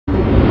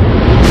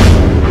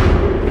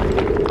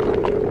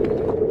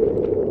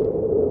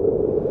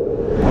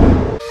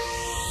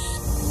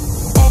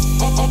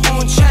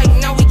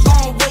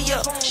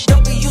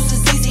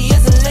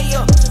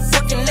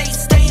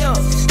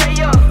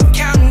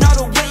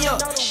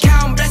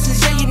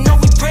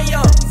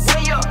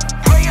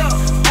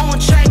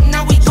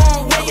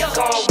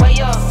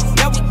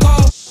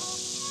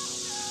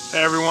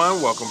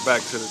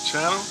welcome back to the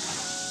channel.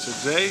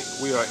 Today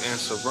we are in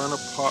Savannah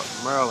Park,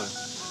 Maryland,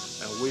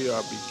 and we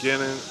are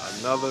beginning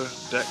another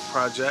deck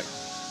project.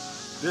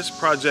 This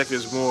project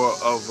is more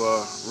of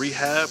a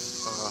rehab,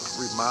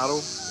 remodel,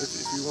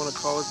 if you want to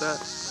call it that,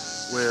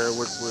 where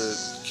we're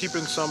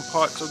keeping some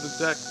parts of the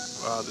deck,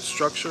 the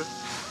structure,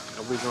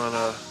 and we're going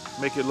to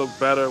make it look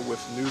better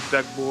with new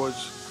deck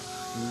boards,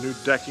 new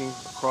decking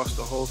across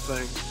the whole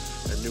thing,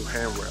 and new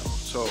handrail.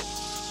 So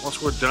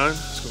once we're done,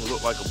 it's going to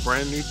look like a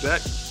brand new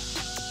deck,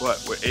 but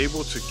we're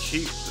able to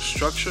keep the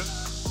structure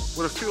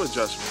with a few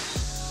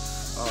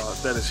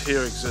adjustments that is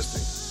here existing.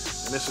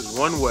 And this is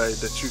one way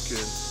that you can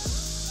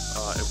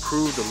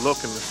improve the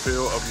look and the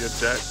feel of your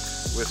deck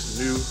with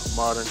new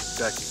modern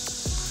decking.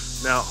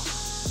 Now,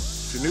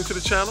 if you're new to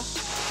the channel,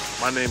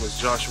 my name is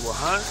Joshua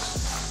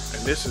Hines,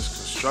 and this is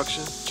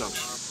Construction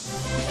Junction.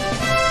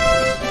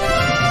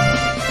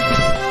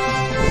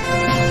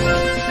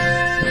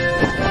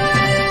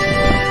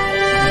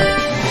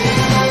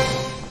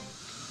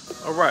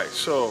 Alright,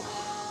 so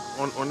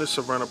on this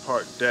Savannah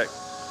Park deck,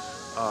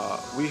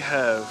 we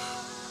have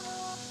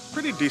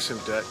pretty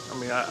decent deck. I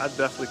mean, I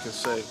definitely can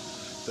say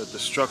that the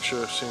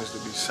structure seems to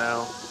be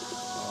sound.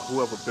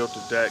 Whoever built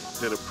the deck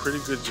did a pretty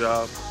good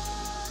job.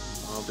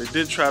 They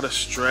did try to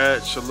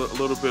stretch a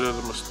little bit of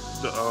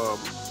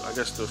I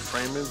guess the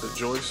framing, the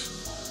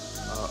joist,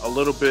 a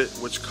little bit,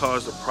 which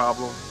caused a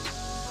problem.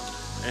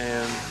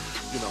 And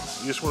you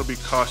just want to be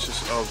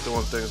cautious of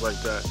doing things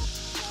like that.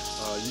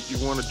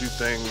 You want to do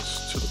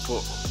things to the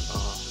book,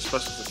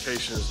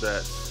 specifications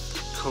that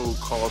code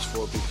calls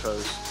for,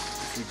 because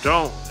if you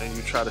don't and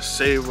you try to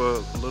save a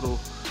little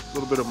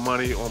bit of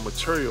money on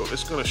material,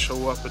 it's going to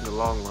show up in the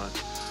long run.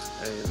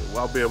 And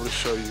I'll be able to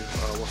show you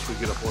once we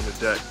get up on the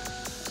deck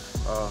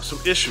some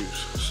issues.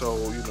 So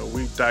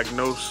we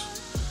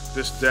diagnosed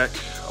this deck.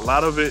 A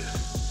lot of it,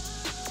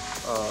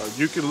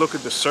 you can look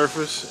at the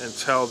surface and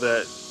tell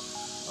that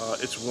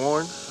it's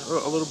worn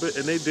a little bit,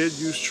 and they did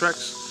use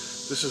Trex.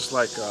 This is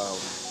like,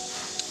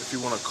 if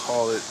you want to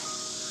call it,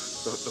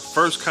 the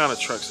first kind of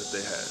Trex that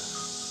they had,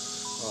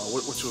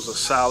 which was a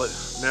solid.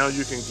 Now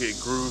you can get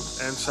grooved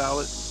and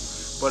solid,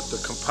 but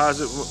the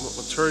composite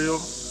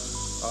material,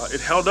 it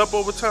held up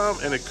over time,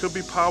 and it could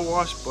be power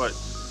washed, but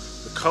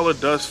the color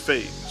does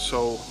fade.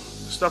 So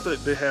the stuff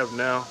that they have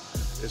now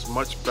is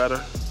much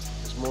better.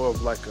 It's more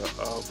of like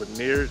a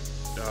veneered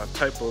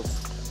type of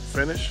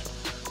finish,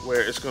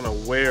 where it's going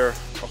to wear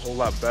a whole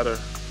lot better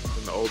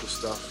than the older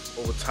stuff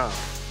over time.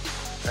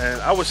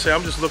 And I would say,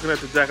 I'm just looking at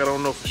the deck, I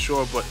don't know for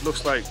sure, but it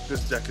looks like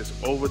this deck is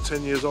over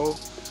 10 years old.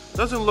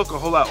 Doesn't look a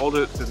whole lot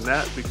older than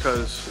that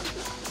because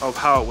of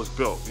how it was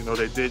built.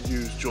 They did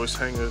use joist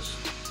hangers,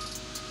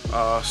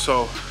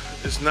 so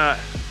it's not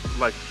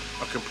like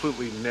a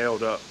completely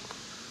nailed up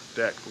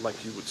deck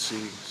like you would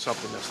see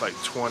something that's like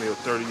 20 or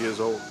 30 years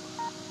old.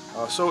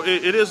 So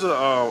it is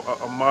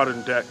a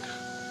modern deck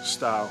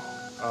style,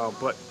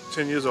 but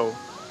 10 years old.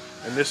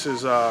 And this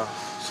is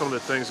some of the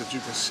things that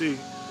you can see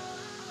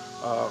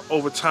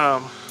over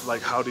time,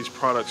 like how these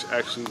products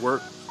actually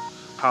work,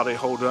 how they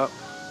hold up.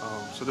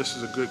 So this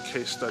is a good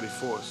case study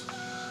for us.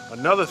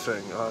 Another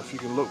thing, if you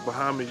can look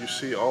behind me, you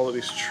see all of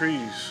these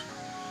trees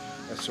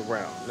that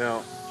surround.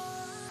 Now,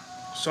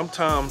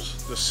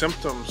 sometimes the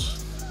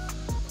symptoms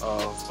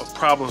of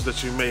problems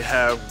that you may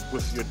have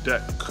with your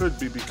deck could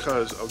be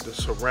because of the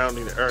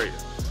surrounding area.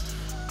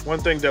 One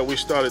thing that we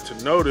started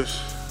to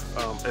notice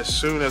as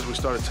soon as we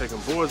started taking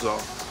boards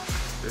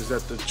off is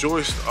that the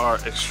joists are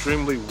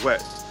extremely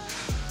wet.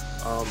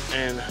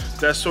 And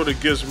that sort of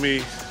gives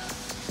me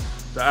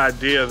the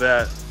idea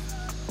that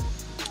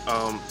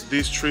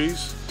these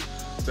trees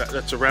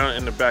that's around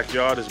in the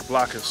backyard is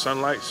blocking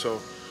sunlight, so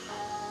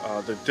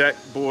the deck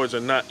boards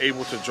are not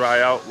able to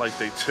dry out like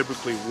they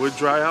typically would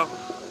dry out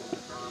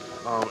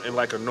in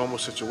like a normal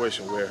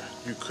situation where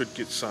you could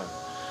get sun.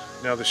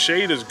 Now the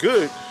shade is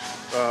good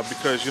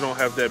because you don't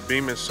have that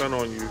beaming sun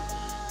on you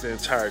the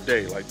entire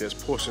day. Like there's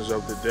portions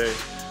of the day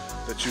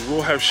that you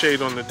will have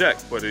shade on the deck,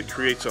 but it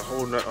creates a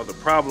whole other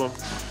problem,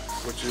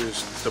 which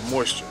is the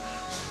moisture.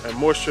 And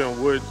moisture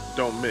and wood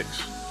don't mix,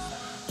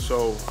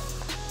 so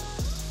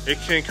it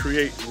can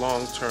create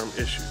long-term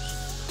issues.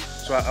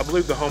 So I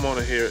believe the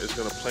homeowner here is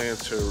going to plan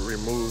to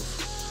remove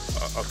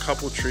a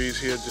couple trees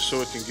here just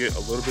so it can get a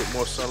little bit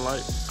more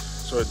sunlight,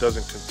 so it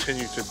doesn't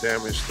continue to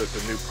damage the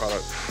new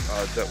product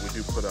that we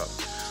do put up.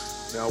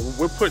 Now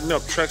we're putting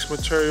up Trex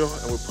material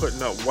and we're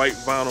putting up white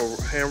vinyl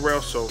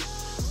handrail, so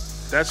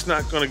that's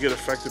not going to get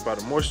affected by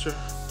the moisture,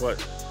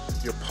 but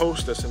your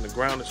post that's in the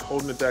ground that's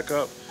holding the deck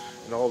up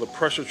and all the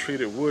pressure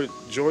treated wood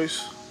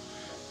joists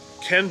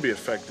can be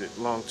affected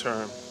long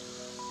term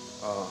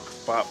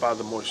by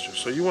the moisture.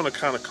 So you want to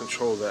kind of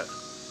control that.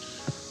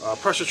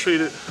 Pressure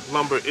treated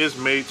lumber is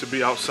made to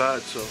be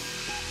outside, so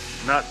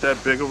not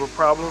that big of a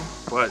problem,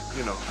 but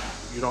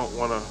you don't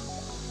want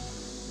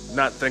to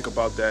not think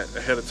about that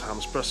ahead of time,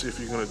 especially if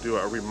you're going to do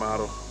a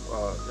remodel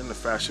in the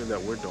fashion that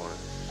we're doing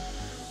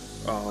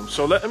it.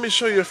 So let me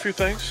show you a few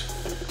things.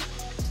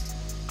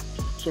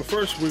 So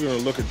first we're going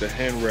to look at the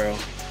handrail.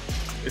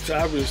 It's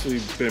obviously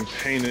been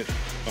painted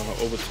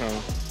over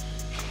time.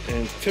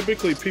 And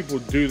typically people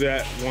do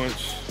that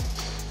once,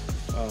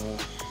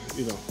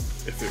 you know,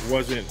 if it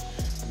wasn't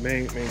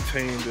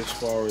maintained as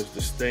far as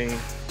the stain,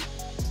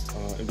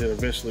 and then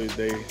eventually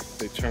they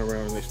turn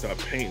around and they start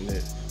painting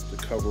it to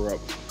cover up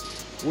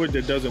wood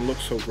that doesn't look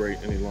so great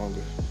any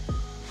longer.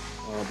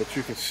 But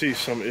you can see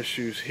some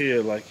issues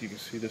here, like you can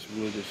see this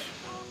wood is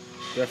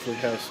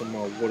definitely has some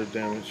water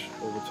damage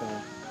over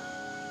time.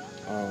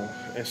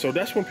 And so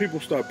that's when people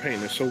start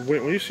painting it. So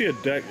when you see a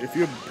deck, if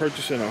you're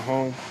purchasing a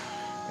home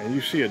and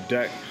you see a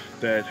deck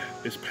that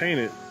is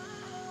painted,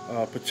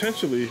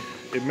 potentially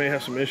it may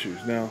have some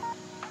issues. Now,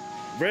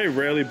 very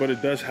rarely, but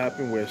it does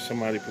happen where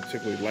somebody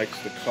particularly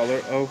likes the color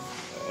of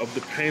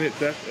the painted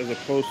deck as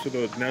opposed to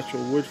the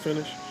natural wood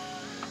finish,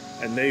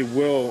 and they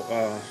will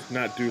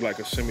not do like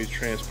a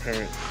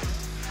semi-transparent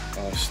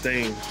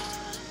stain,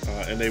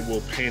 and they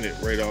will paint it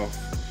right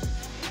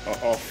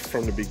off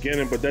from the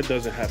beginning. But that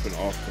doesn't happen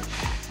often.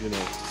 You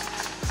know,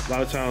 a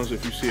lot of times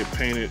if you see it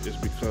painted, it's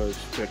because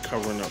they're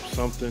covering up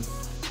something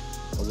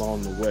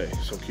along the way.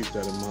 So keep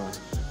that in mind.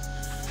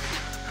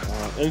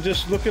 And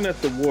just looking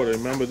at the water,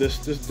 remember this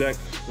deck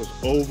was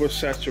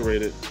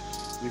oversaturated.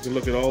 You can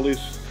look at all these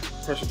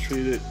pressure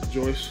treated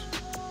joists,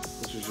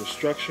 which is your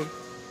structure.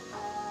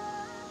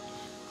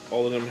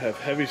 All of them have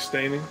heavy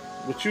staining,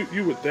 which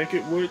you would think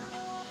it would,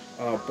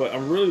 but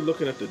I'm really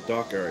looking at the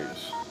dark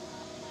areas.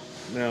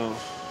 Now,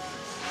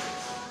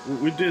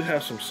 we did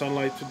have some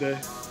sunlight today,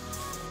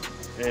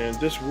 and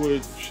this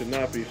wood should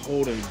not be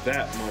holding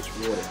that much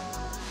water.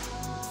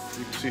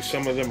 You can see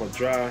some of them are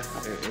dry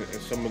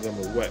and some of them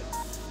are wet.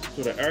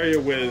 So the area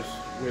where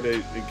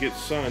it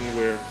gets sun,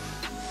 where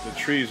the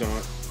trees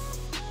aren't,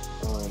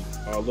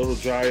 are a little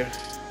drier,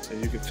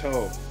 and you can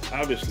tell,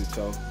 obviously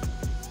tell,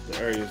 the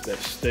areas that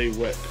stay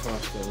wet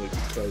constantly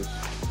because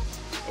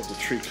of the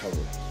tree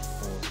cover.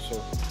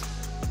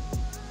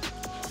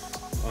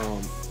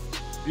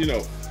 You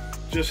know,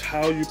 just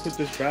how you put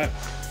this back,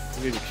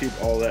 you need to keep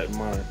all that in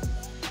mind.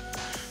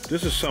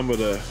 This is some of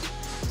the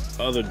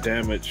other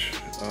damage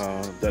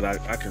that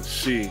I can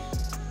see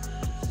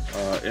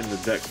in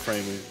the deck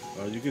framing.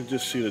 You can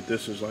just see that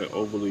this is like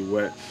overly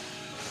wet,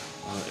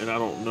 and I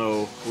don't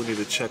know, we need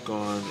to check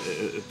on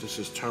if this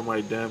is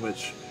termite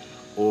damage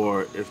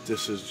or if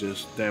this is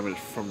just damage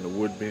from the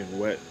wood being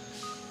wet,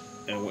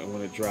 and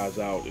when it dries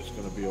out it's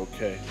going to be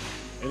okay.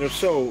 And if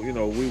so, you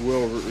know, we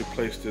will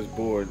replace this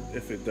board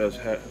if it does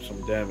have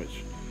some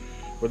damage.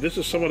 But this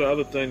is some of the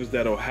other things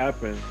that'll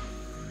happen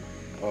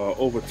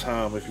over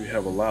time if you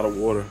have a lot of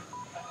water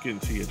getting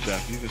to your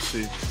deck. You can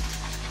see,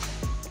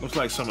 looks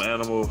like some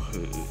animal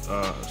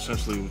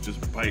essentially was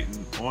just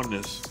biting on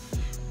this,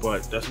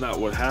 but that's not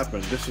what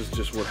happened. This is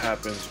just what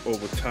happens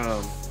over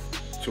time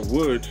to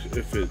wood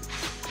if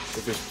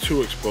it's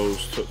too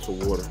exposed to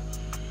water.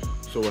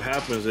 So what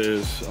happens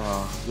is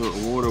the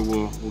water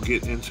will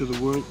get into the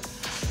wood,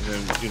 and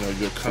then, you know,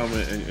 you'll come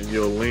in and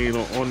you'll lean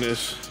on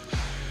this.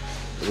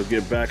 It'll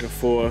get back and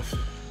forth.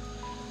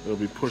 It'll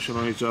be pushing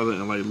on each other,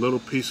 and like little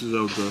pieces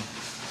of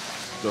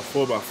the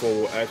 4x4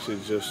 will actually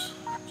just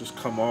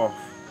come off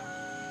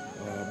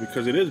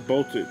because it is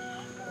bolted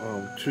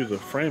to the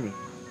framing,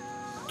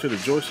 to the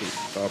joist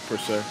per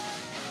se.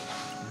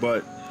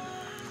 But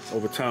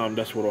over time,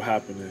 that's what will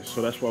happen.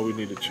 So that's why we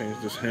need to change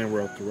this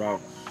handrail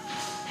throughout.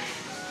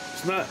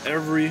 It's not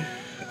every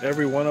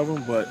one of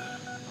them, but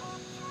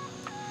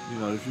you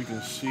know, if you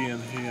can see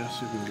in here,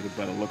 see if we can get a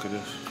better look at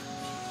this.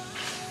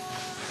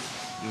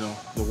 You know,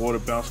 the water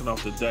bouncing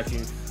off the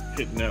decking,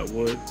 hitting that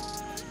wood,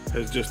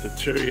 has just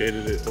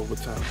deteriorated it over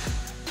time.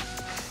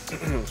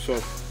 So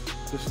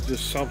this is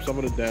just some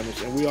of the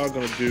damage, and we are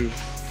going to do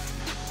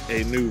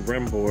a new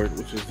rim board,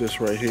 which is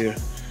this right here,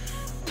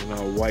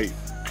 in white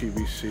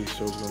PVC,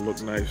 so it's going to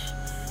look nice.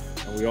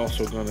 And we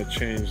also going to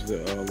change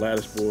the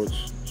lattice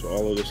boards, so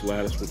all of this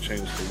lattice will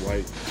change to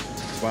white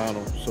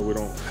vinyl, so we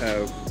don't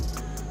have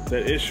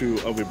that issue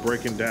of it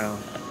breaking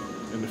down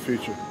in the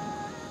future.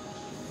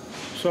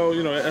 So,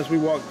 you know, as we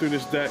walk through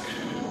this deck,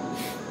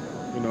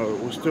 you know,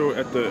 we're still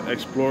at the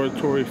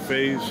exploratory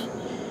phase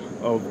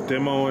of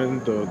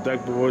demoing the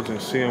deck boards and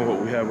seeing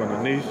what we have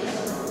underneath.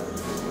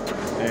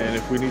 And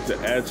if we need to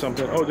add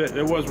something, oh,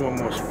 there was one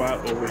more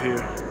spot over here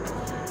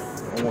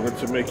I wanted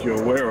to make you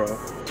aware of.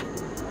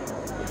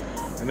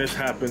 And this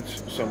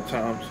happens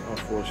sometimes,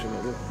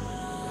 unfortunately.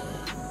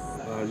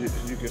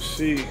 You can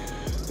see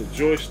the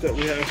joist that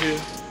we have here.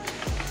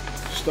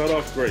 Start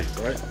off great,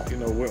 right? You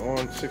know, we're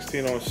on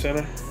 16 on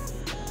center.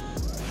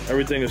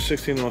 Everything is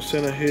 16 on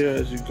center here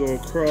as you go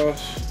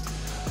across.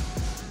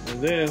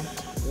 And then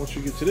once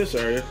you get to this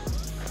area,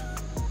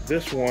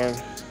 this one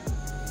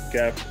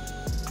gap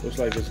looks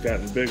like it's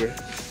gotten bigger.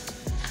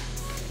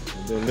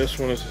 And then this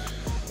one is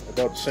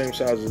about the same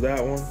size as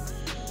that one.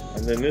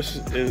 And then this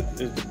is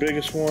the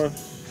biggest one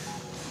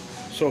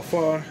so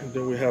far. And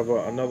then we have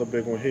another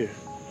big one here.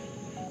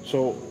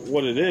 So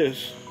what it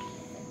is,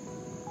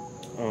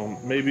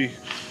 maybe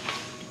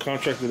the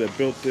contractor that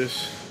built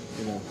this,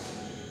 you know,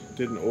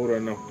 didn't order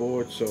enough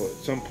boards, so at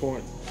some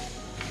point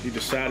he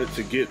decided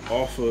to get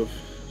off of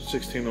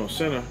 16 on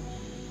center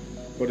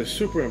But it's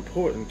super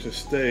important to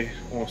stay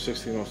on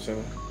 16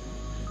 center.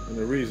 And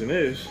the reason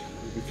is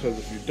because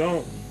if you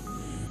don't,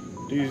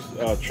 these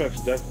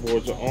Trex deck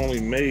boards are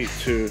only made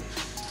to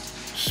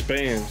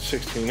span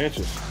 16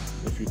 inches.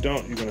 If you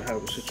don't, you're gonna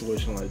have a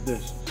situation like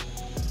this,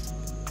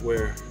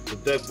 where the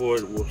deck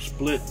board will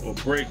split or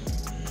break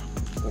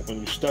when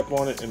you step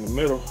on it in the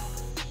middle.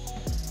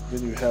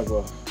 Then you have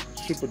a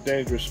super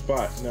dangerous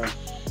spot. Now,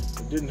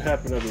 it didn't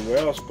happen everywhere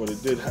else, but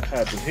it did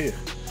happen here.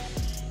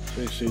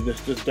 So you see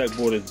this deck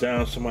board is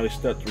down. Somebody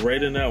stepped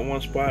right in that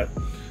one spot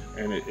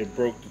and it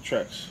broke the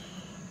Trex.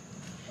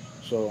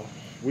 So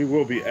we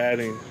will be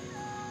adding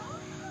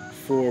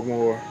 4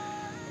 more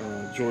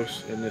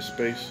joists in this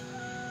space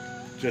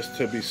just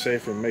to be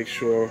safe and make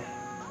sure,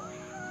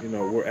 you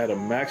know, we're at a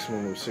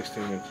maximum of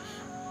 16 inches.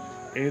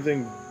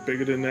 Anything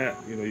bigger than that,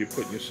 you know, you're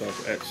putting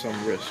yourself at some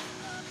risk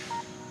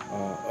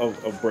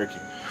of breaking.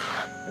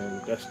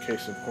 And that's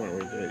case in point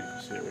right there. You can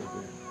see it right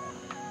there.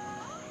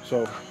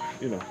 So,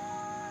 you know,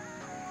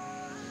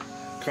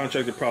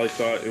 contractor probably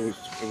thought it was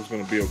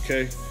going to be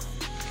okay,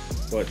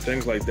 but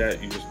things like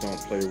that you just don't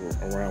play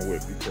around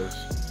with, because,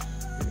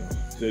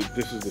 you know,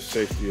 this is the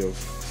safety of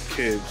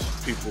kids,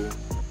 people,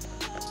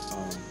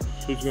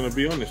 who's going to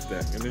be on this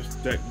deck. And this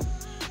deck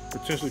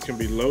potentially can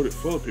be loaded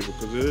full of people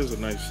because it is a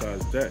nice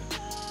sized deck.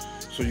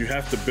 So you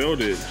have to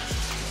build it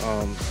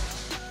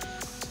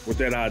with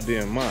that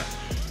idea in mind,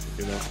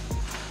 you know.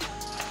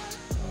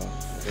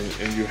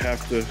 And you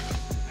have to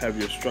have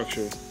your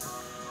structure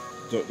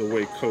the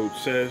way code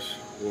says,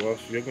 or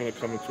else you're going to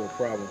come into a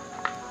problem.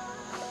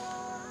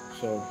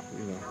 So,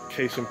 you know,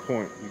 case in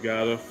point, you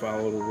gotta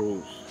follow the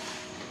rules.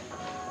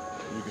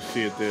 You can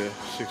see it there,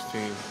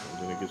 16, and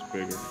then it gets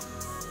bigger.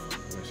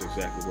 And that's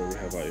exactly where we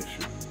have our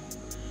issue.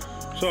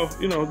 So,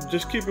 you know,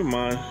 just keep in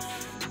mind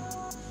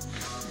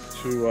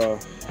to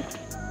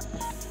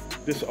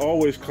this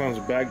always comes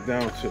back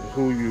down to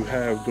who you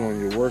have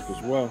doing your work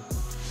as well.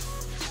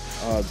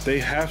 They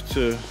have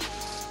to,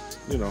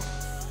 you know,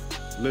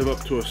 live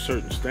up to a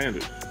certain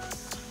standard.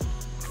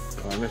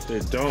 And if they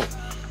don't,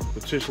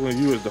 potentially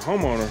you as the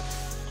homeowner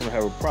are going to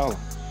have a problem.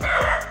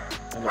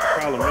 And the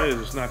problem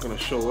is it's not going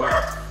to show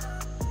up.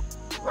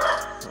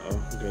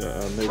 We got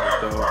a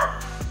neighbor's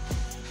dog.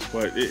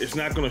 But it's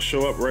not going to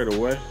show up right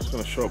away. It's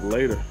going to show up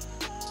later.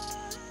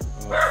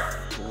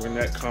 When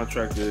that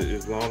contract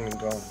is long and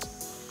gone.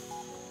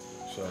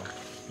 So,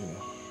 you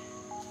know,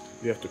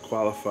 you have to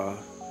qualify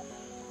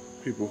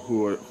people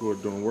who are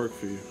doing work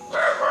for you,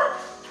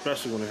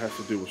 especially when it has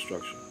to do with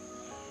structure.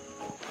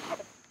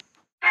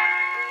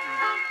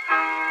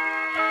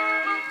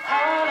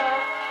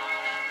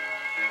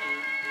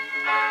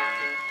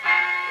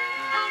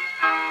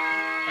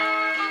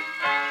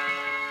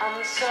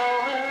 I'm so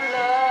in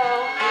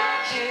love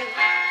with you.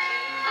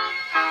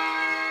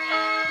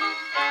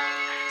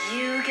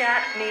 You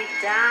got me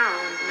down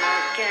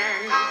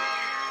again.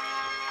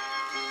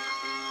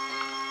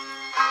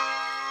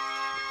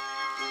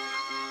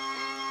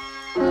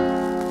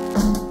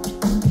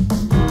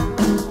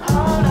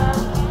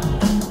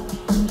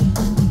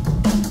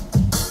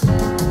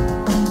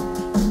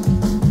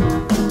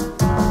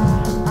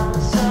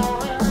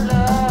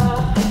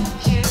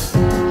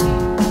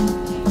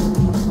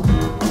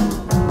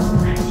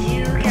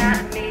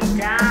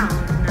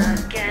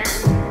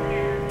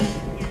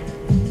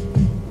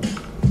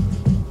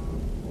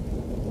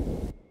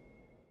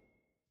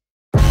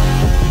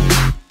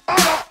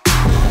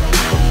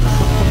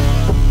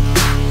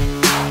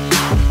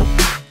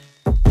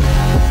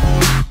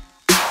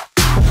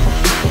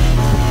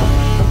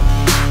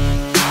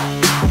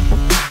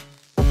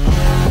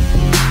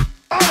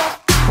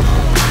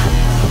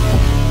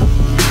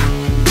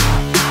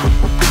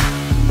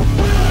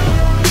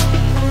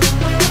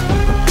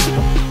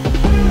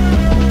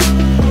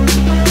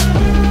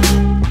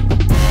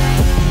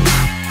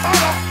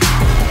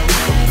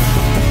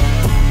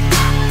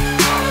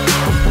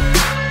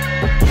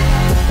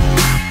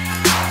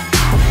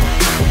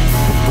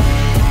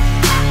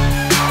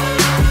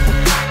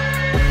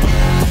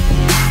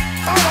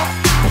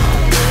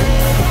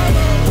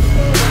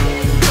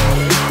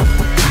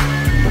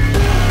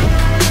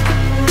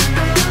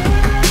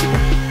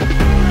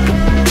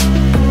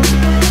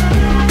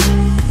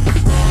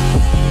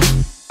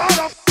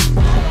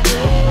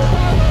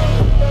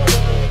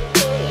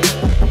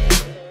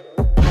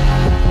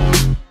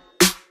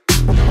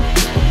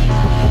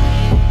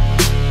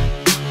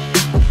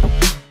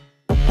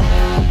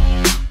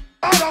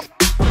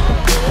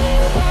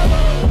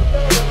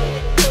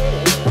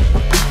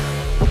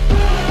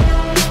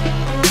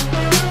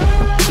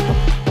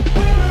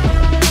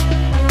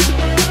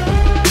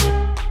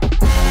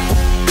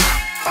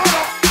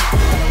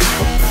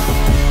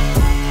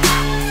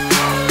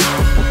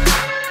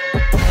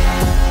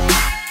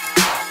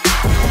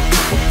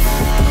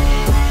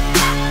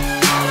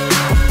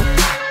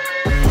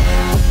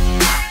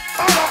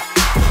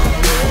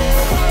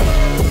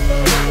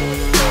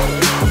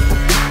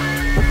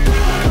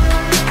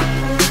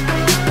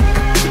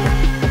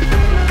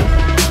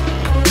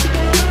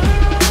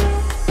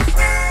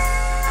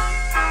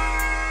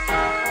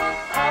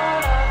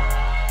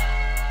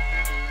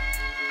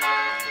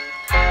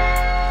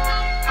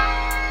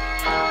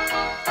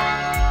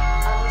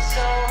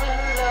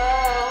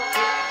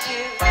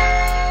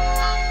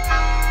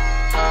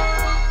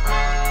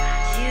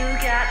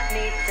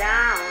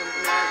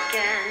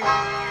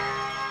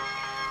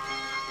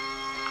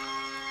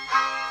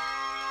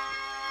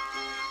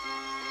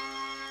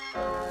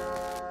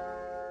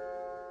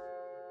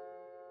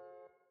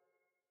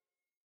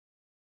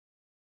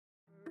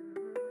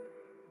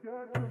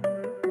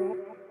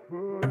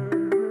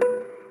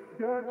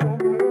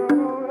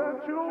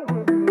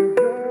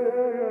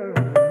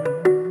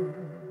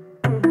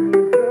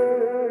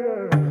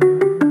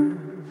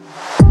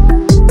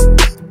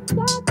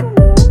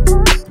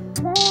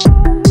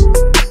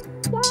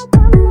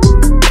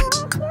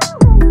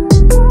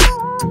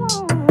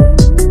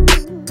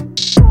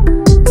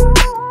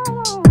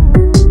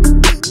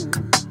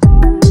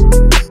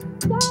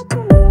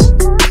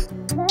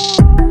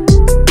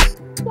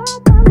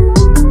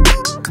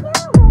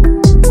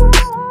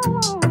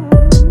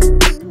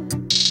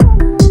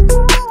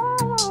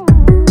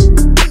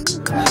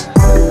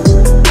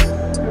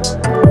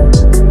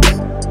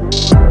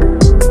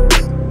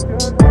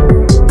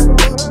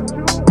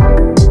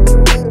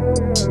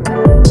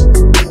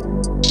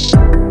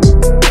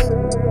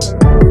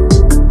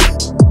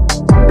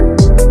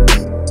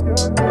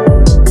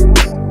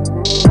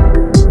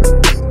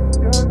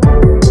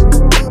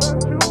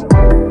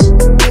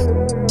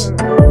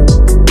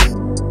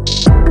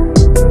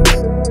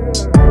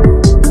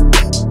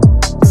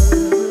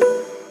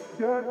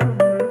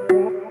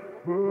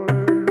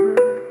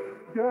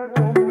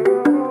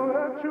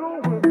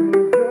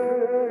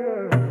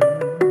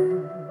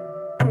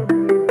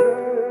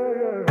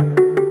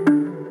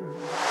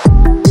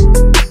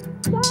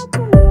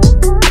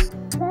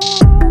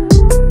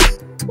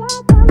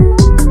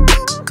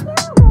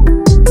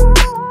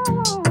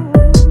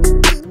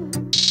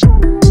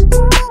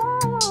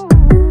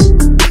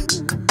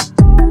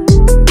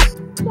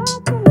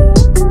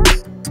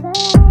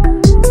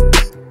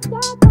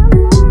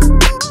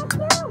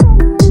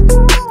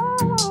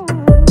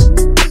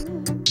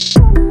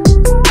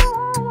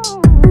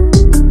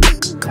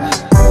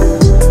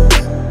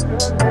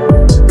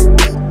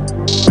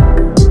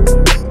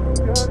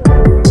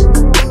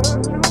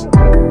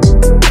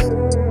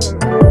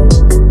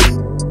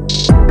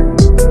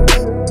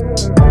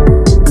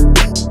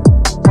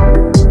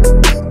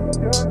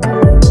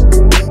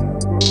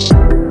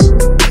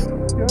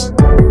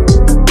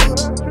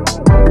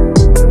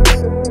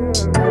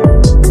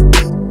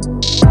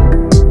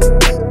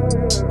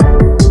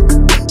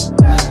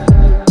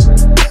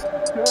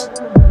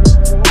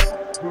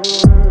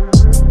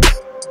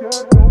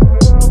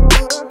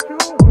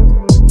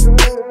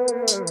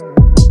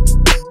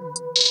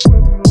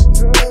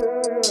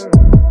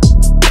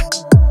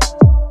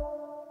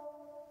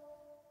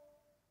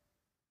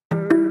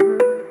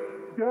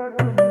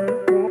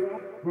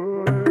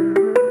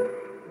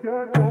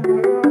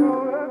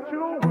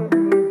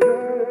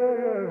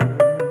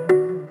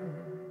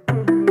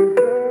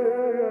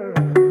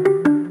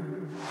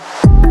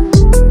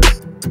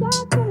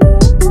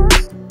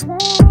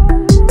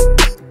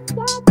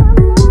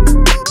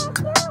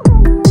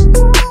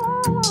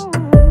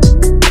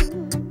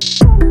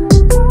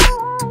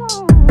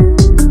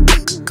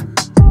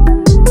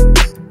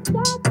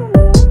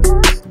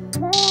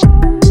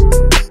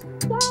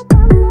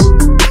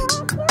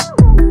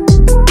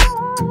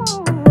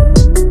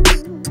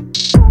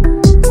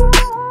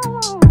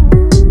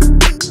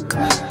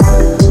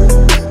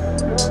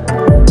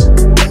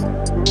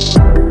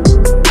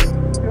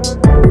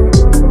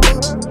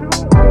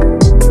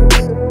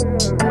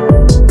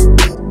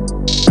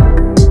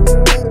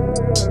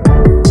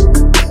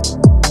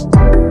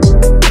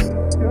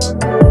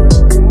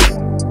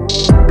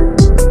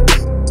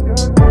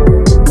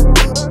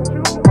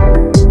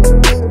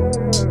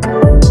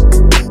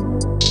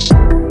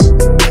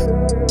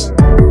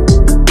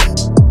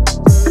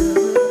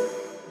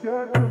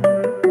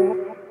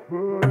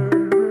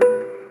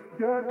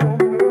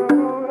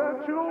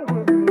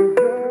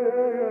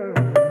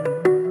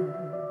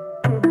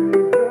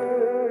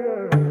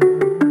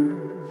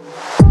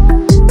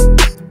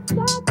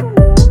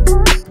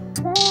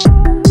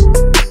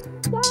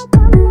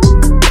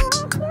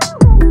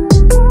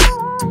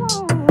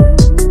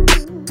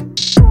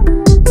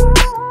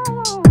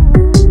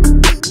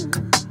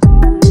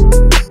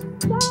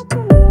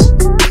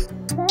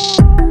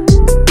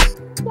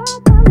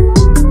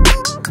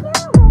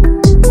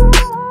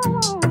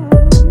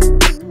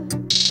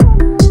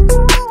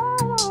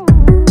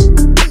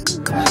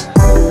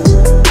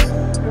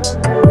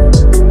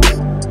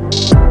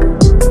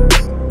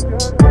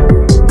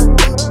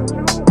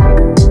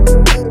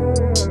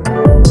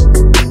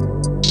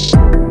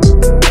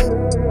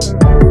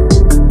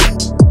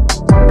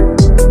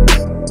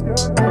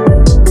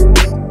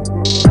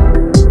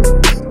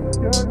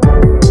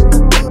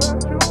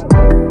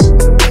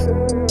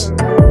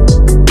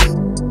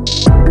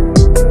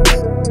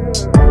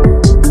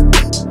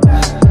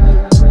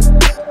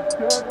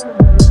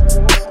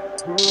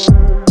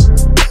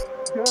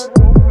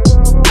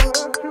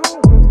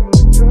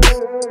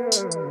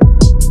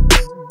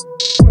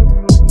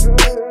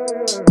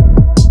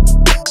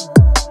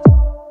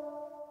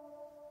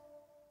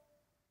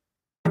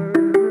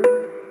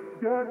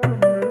 got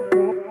to